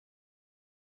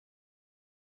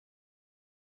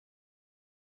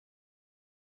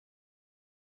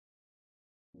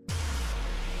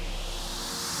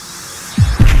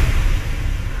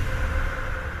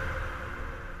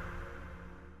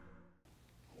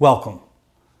Welcome.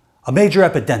 A major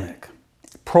epidemic,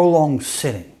 prolonged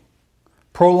sitting.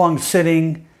 Prolonged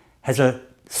sitting has a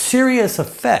serious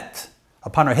effect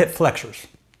upon our hip flexors.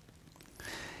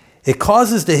 It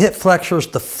causes the hip flexors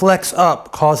to flex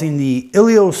up, causing the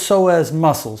iliopsoas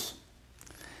muscles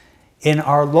in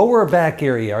our lower back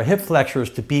area, our hip flexors,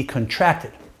 to be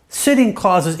contracted. Sitting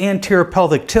causes anterior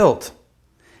pelvic tilt.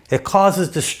 It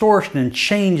causes distortion and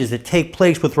changes that take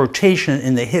place with rotation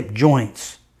in the hip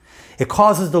joints. It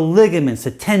causes the ligaments,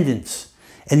 the tendons,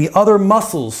 and the other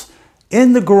muscles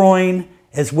in the groin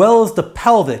as well as the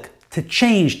pelvic to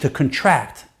change, to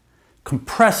contract,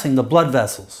 compressing the blood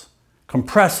vessels,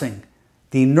 compressing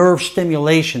the nerve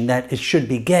stimulation that it should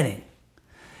be getting.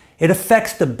 It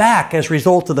affects the back as a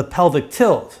result of the pelvic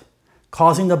tilt,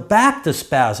 causing the back to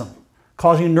spasm,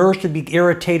 causing nerves to be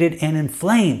irritated and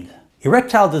inflamed.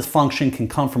 Erectile dysfunction can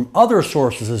come from other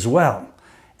sources as well.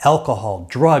 Alcohol,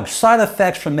 drugs, side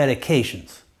effects from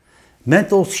medications,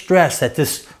 mental stress that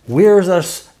just wears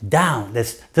us down,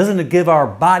 that doesn't give our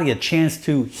body a chance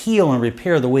to heal and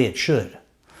repair the way it should.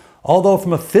 Although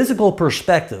from a physical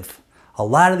perspective, a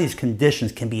lot of these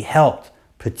conditions can be helped,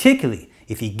 particularly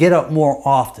if you get up more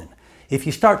often. If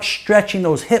you start stretching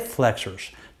those hip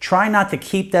flexors, try not to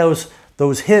keep those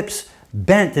hips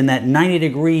bent in that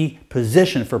 90-degree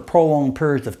position for prolonged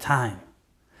periods of time.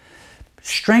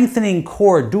 Strengthening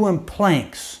core, doing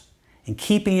planks, and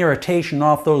keeping irritation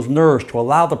off those nerves to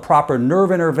allow the proper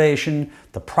nerve innervation,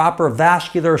 the proper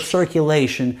vascular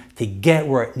circulation to get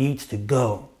where it needs to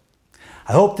go.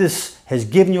 I hope this has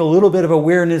given you a little bit of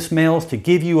awareness, males, to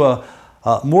give you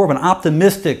more of an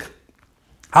optimistic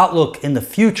outlook in the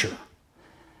future.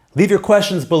 Leave your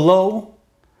questions below.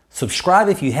 Subscribe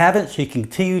if you haven't so you can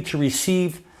continue to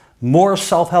receive more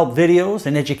self-help videos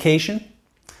and education.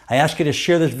 I ask you to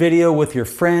share this video with your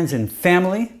friends and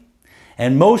family.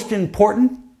 And most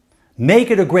important,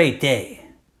 make it a great day.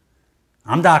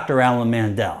 I'm Dr. Alan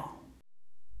Mandell.